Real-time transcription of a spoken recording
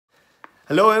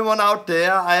Hello everyone out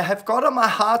there. I have got on my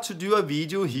heart to do a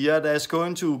video here that is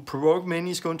going to provoke many,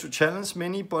 is going to challenge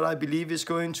many, but I believe it's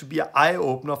going to be an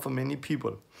eye-opener for many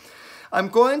people. I'm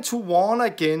going to warn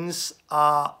against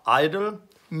our idol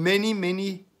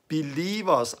many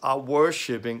believers are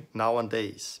worshipping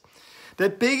nowadays. The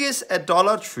biggest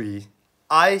idolatry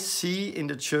I see in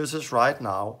the churches right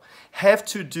now have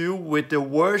to do with the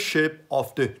worship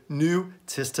of the New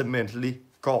Testamentally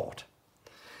God.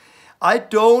 I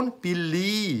don't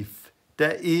believe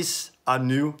there is a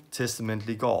New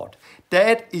Testamentally God.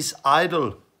 That is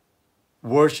idol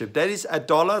worship. That is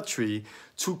idolatry,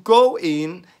 to go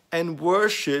in and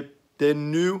worship the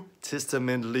New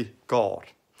Testamentally God.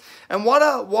 And what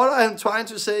I'm trying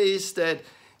to say is that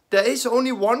there is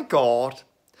only one God.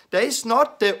 There is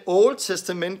not the Old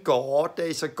Testament God. There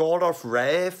is a God of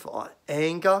wrath or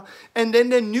anger. And then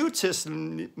the New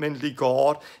Testamentally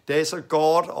God, there is a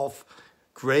God of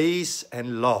grace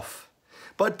and love.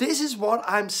 But this is what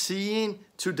I'm seeing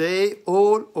today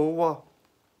all over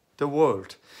the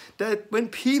world. That when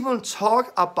people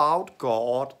talk about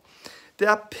God,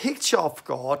 their picture of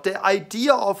God, their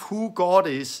idea of who God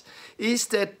is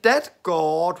that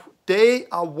God they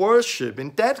are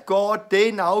worshiping, that God they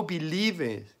now believe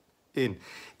in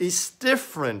is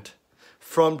different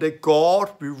from the God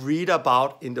we read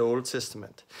about in the Old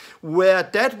Testament, where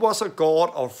that was a God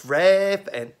of wrath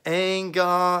and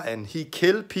anger and he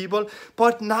killed people.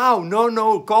 But now,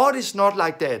 no, God is not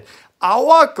like that.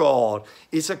 Our God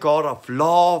is a God of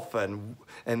love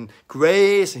and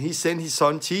grace, and he sent his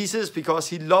son Jesus because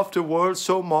he loved the world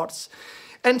so much.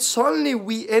 And suddenly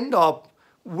we end up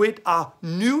with a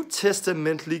New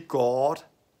Testamentally God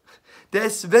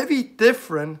that's very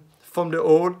different from the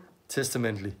Old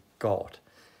Testamentally God.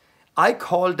 I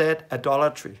call that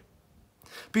idolatry.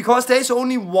 Because there's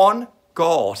only one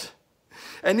God.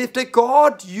 And if the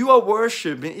God you are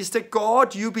worshiping is the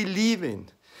God you believe in,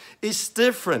 is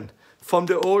different from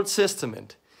the Old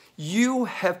Testament, you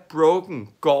have broken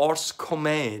God's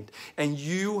command and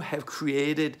you have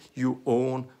created your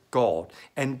own God.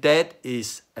 And that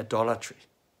is idolatry.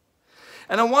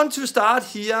 And I want to start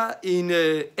here in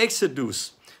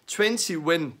Exodus 20,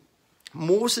 when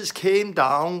Moses came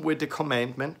down with the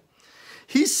commandment.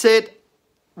 He said,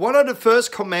 one of the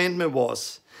first commandments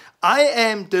was, I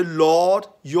am the Lord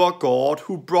your God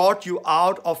who brought you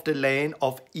out of the land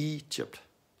of Egypt,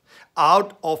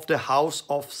 out of the house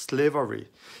of slavery.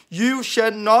 You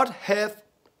shall not have,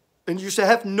 and you shall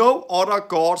have no other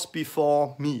gods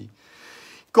before me.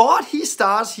 God, he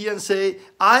starts here and say,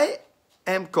 I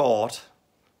am God,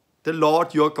 the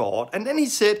Lord your God. And then he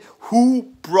said,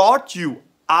 who brought you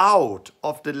out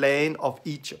of the land of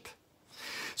Egypt.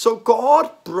 So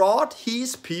God brought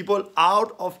his people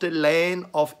out of the land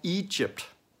of Egypt.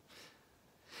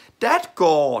 That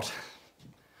God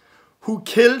who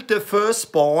killed the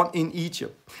firstborn in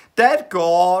Egypt, that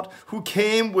God who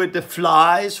came with the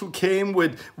flies, who came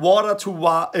with water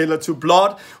to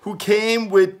blood, who came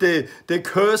with the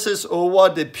curses over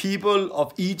the people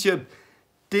of Egypt,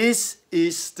 this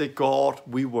is the God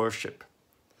we worship.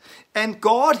 And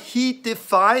God, he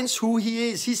defines who he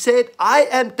is. He said, I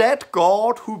am that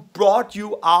God who brought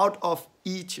you out of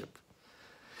Egypt.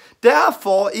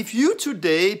 Therefore, if you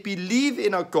today believe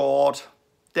in a God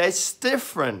that's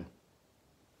different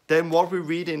than what we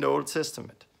read in the Old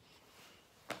Testament,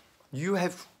 you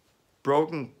have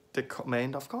broken the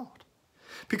command of God.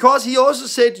 Because he also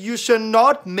said, you shall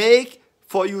not make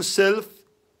for yourself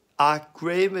a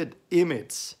graven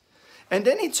image. And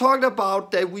then he talked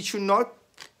about that we should not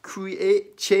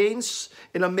change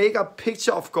and make a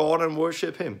picture of God and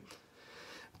worship him.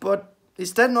 But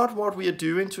is that not what we are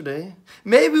doing today?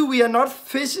 Maybe we are not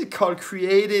physically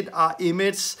created our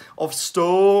image of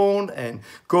stone and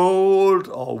gold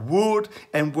or wood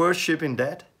and worshiping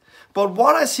that. But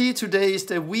what I see today is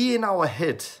that we in our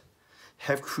head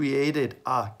have created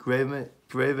a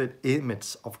graven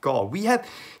image of God. We have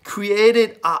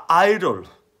created an idol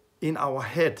in our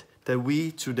head that we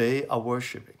today are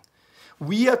worshiping.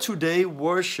 We are today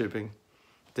worshiping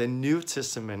the New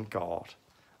Testament God,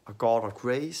 a God of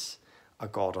grace, a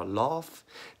God of love.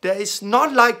 There is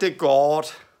not like the God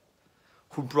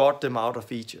who brought them out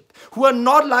of Egypt, who are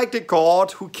not like the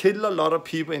God who killed a lot of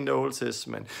people in the Old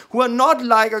Testament, who are not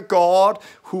like a God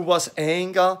who was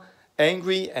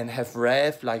angry and have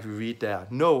wrath like we read there.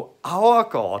 No, our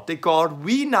God, the God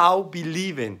we now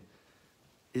believe in,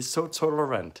 is so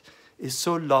tolerant, is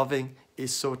so loving,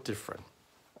 is so different.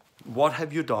 What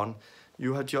have you done?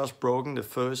 You have just broken the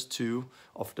first two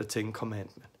of the 10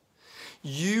 Commandments.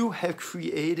 You have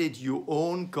created your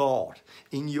own God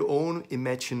in your own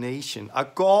imagination. A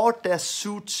God that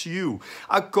suits you.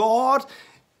 A God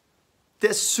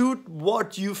that suit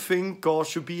what you think God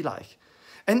should be like.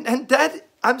 And that,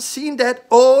 I'm seeing that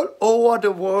all over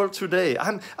the world today.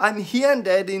 I'm hearing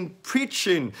that in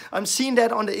preaching. I'm seeing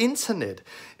that on the internet.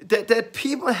 That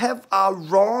people have a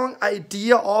wrong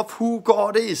idea of who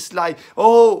God is. Like,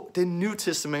 oh, the New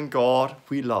Testament God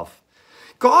we love.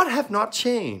 God have not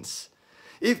changed.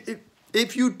 If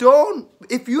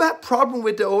you have problem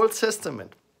with the Old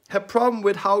Testament, have problem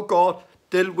with how God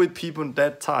dealt with people in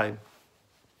that time,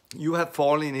 you have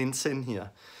fallen in sin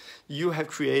here. You have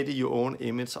created your own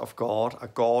image of God, a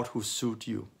God who suits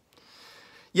you.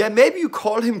 Yeah, maybe you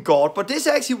call him God, but this is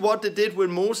actually what they did with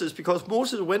Moses, because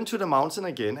Moses went to the mountain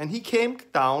again, and he came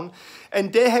down,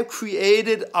 and they have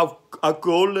created a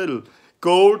golden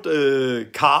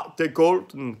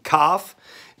calf,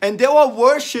 and they were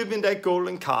worshipping that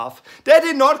golden calf. They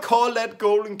did not call that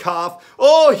golden calf,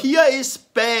 oh, here is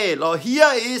Baal, or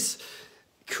here is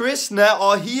Krishna,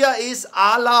 or here is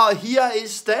Allah, or here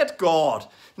is that God.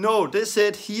 No, they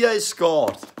said, here is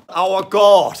God, our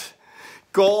God.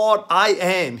 God I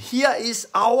am. Here is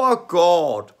our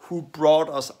God who brought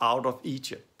us out of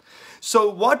Egypt. So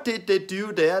what did they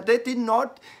do there? They did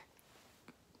not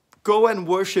go and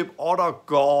worship other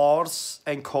gods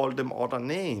and call them other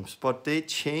names, but they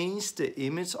changed the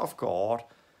image of God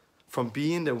from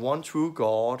being the one true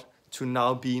God to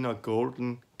now being a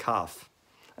golden calf.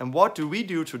 And what do we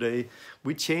do today?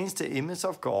 We change the image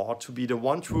of God to be the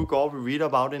one true God we read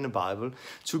about in the Bible,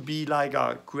 to be like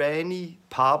a granny,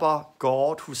 papa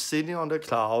God who's sitting on the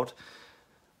cloud,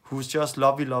 who's just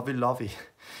lovey, lovey, lovey.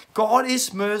 God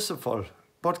is merciful,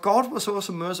 but God was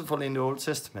also merciful in the Old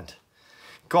Testament.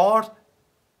 God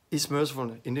is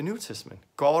merciful in the New Testament.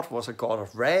 God was a God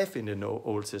of wrath in the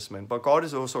Old Testament, but God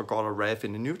is also a God of wrath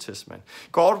in the New Testament.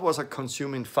 God was a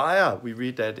consuming fire. We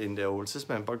read that in the Old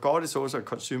Testament, but God is also a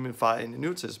consuming fire in the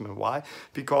New Testament. Why?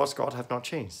 Because God has not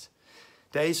changed.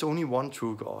 There is only one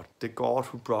true God, the God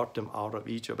who brought them out of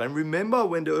Egypt. And remember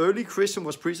when the early Christian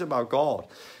was preaching about God,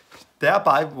 their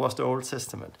Bible was the Old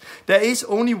Testament. There is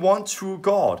only one true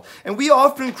God. And we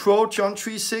often quote John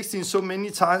 3:16 so many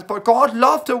times, but God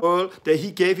loved the world that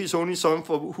he gave his only son,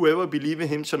 for whoever believes in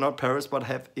him shall not perish but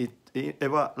have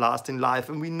everlasting life.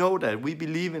 And we know that. We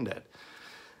believe in that.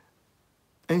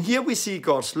 And here we see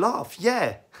God's love.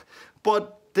 Yeah.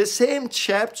 But the same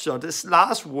chapter, this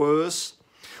last verse,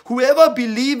 whoever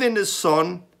believes in the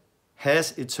Son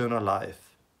has eternal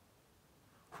life.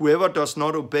 Whoever does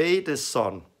not obey the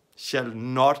Son shall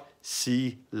not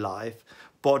see life,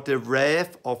 but the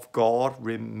wrath of God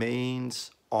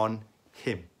remains on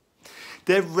him.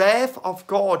 The wrath of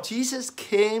God. Jesus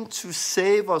came to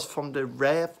save us from the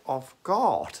wrath of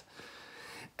God.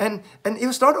 And it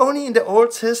was not only in the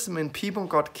Old Testament people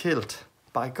got killed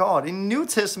by God. In New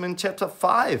Testament, chapter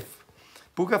 5,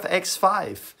 book of Acts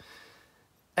 5,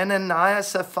 Ananias,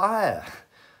 Sapphira,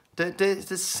 they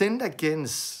sinned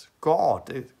against God,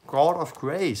 the God of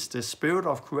grace, the Spirit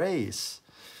of grace.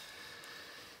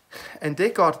 And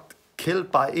they got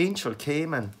killed by angel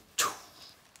came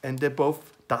and they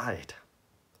both died.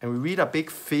 And we read a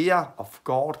big fear of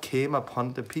God came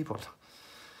upon the people.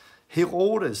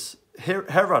 Herod,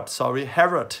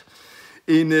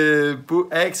 in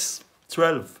Acts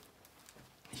 12,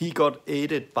 he got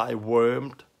ate by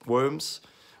worms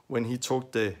when he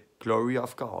took the glory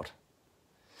of God.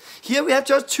 Here we have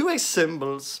just two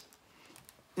examples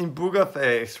in book of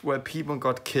Acts where people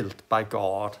got killed by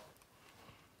God.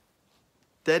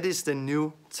 That is the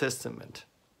New Testament.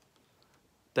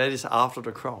 That is after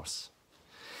the cross.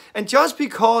 And just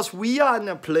because we are in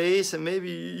a place, and maybe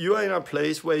you are in a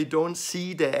place where you don't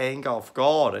see the anger of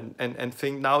God and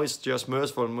think now it's just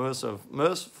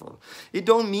merciful, it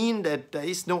don't mean that there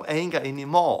is no anger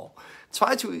anymore.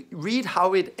 Try to read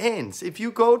how it ends. If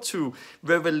you go to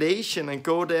Revelation and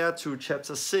go there to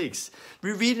chapter 6,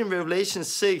 we read in Revelation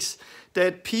 6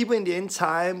 that people in the end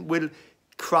time will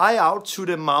cry out to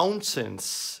the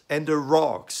mountains and the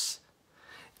rocks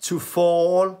to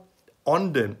fall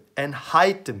on them and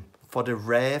hide them for the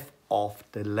wrath of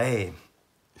the Lamb.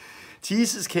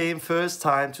 Jesus came first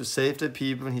time to save the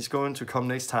people, and he's going to come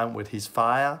next time with his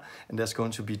fire, and there's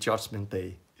going to be judgment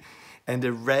day. And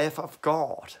the wrath of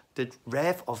God, the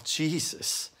wrath of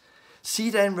Jesus.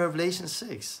 See that in Revelation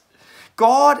 6.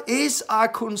 God is a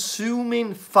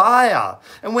consuming fire.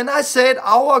 And when I said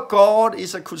our God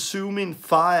is a consuming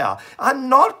fire, I'm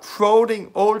not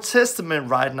quoting Old Testament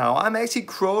right now. I'm actually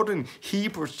quoting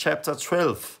Hebrews chapter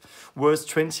 12, verse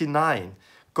 29.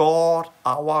 God,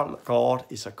 our God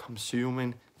is a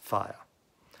consuming fire.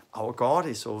 Our God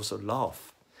is also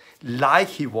love, like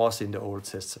he was in the Old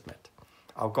Testament.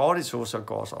 Our God is also a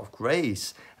God of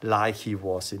grace, like he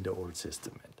was in the Old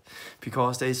Testament.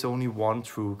 Because there is only one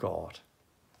true God.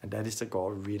 And that is the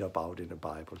God we read about in the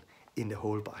Bible, in the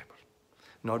whole Bible.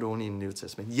 Not only in the New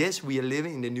Testament. Yes, we are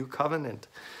living in the new covenant.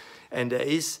 And there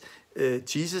is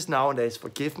Jesus now, and there is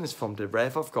forgiveness from the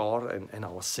wrath of God and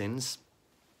our sins.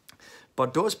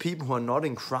 But those people who are not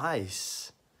in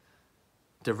Christ,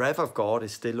 the wrath of God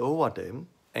is still over them.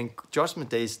 And judgment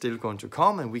day is still going to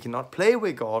come, and we cannot play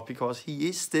with God because he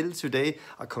is still today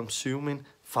a consuming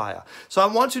fire. So I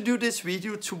want to do this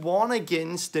video to warn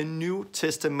against the New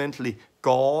Testamentally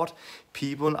God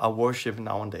people are worshiping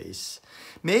nowadays.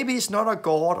 Maybe it's not a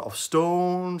God of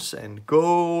stones and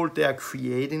gold they are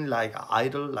creating like an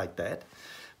idol like that,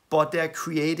 but they are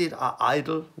created an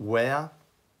idol where?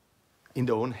 In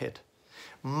their own head.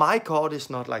 My God is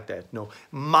not like that. No,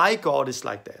 my God is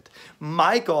like that.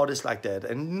 My God is like that.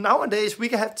 And nowadays we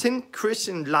can have 10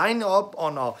 Christians line up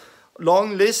on a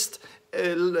long list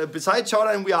beside each other,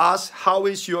 and we ask, how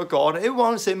is your God?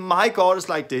 Everyone will say, my God is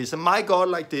like this, and my God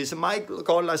like this, and my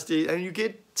God like this. And you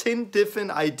get 10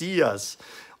 different ideas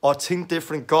or 10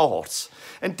 different gods.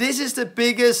 And this is the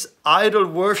biggest idol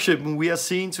worship we are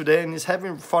seeing today, and it's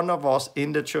having fun of us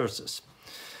in the churches.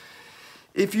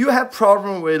 If you have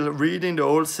problem with reading the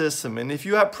Old Testament, if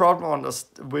you have problem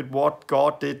with what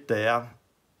God did there,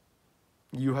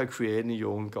 you have created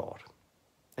your own God.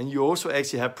 And you also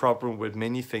actually have problem with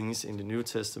many things in the New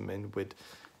Testament, with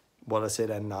what I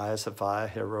said, Ananias, Sapphira,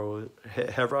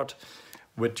 Herod,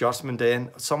 with Judgment Day,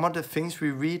 and some of the things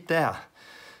we read there.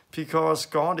 Because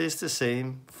God is the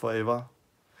same forever.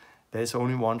 There's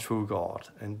only one true God,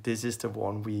 and this is the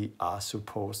one we are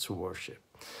supposed to worship.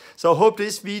 So I hope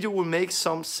this video will make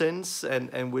some sense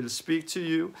and will speak to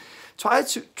you. Try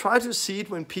to see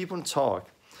it when people talk.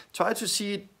 Try to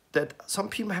see it that some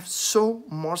people have so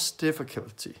much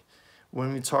difficulty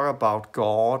when we talk about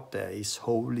God. There is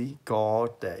holy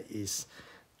God, there is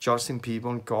judging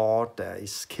people, God, there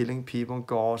is killing people,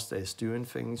 God, there is doing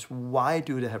things. Why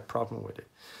do they have problem with it?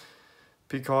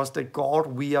 Because the God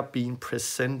we are being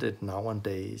presented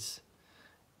nowadays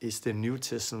is the New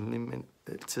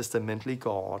Testamentally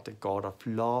God, the God of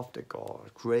love, the God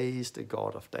of grace, the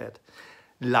God of that.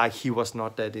 Like he was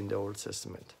not that in the Old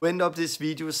Testament. We end up this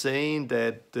video saying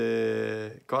that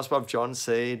the Gospel of John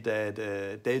say that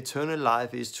the eternal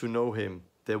life is to know him,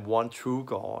 the one true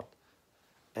God,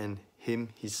 and him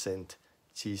he sent,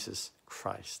 Jesus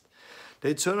Christ. The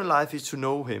eternal life is to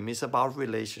know him. It's about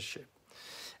relationship.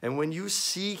 And when you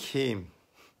seek him,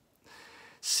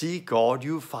 seek God,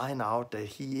 you find out that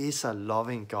he is a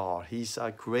loving God. He's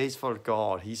a graceful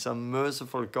God. He's a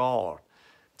merciful God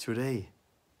today.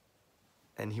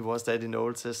 And he was that in the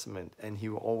Old Testament, and he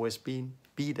will always be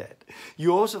that.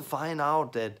 You also find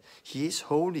out that he is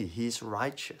holy, he is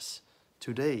righteous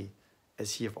today,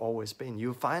 as he have always been.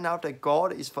 You find out that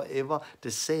God is forever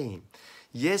the same.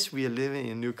 Yes, we are living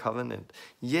in a new covenant.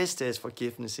 Yes, there is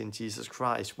forgiveness in Jesus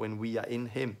Christ when we are in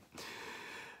him.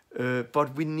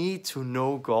 But we need to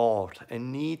know God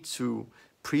and need to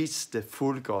preach the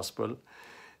full gospel,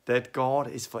 that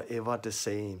God is forever the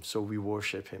same, so we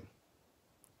worship him.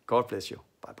 God bless you.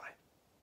 Bye-bye.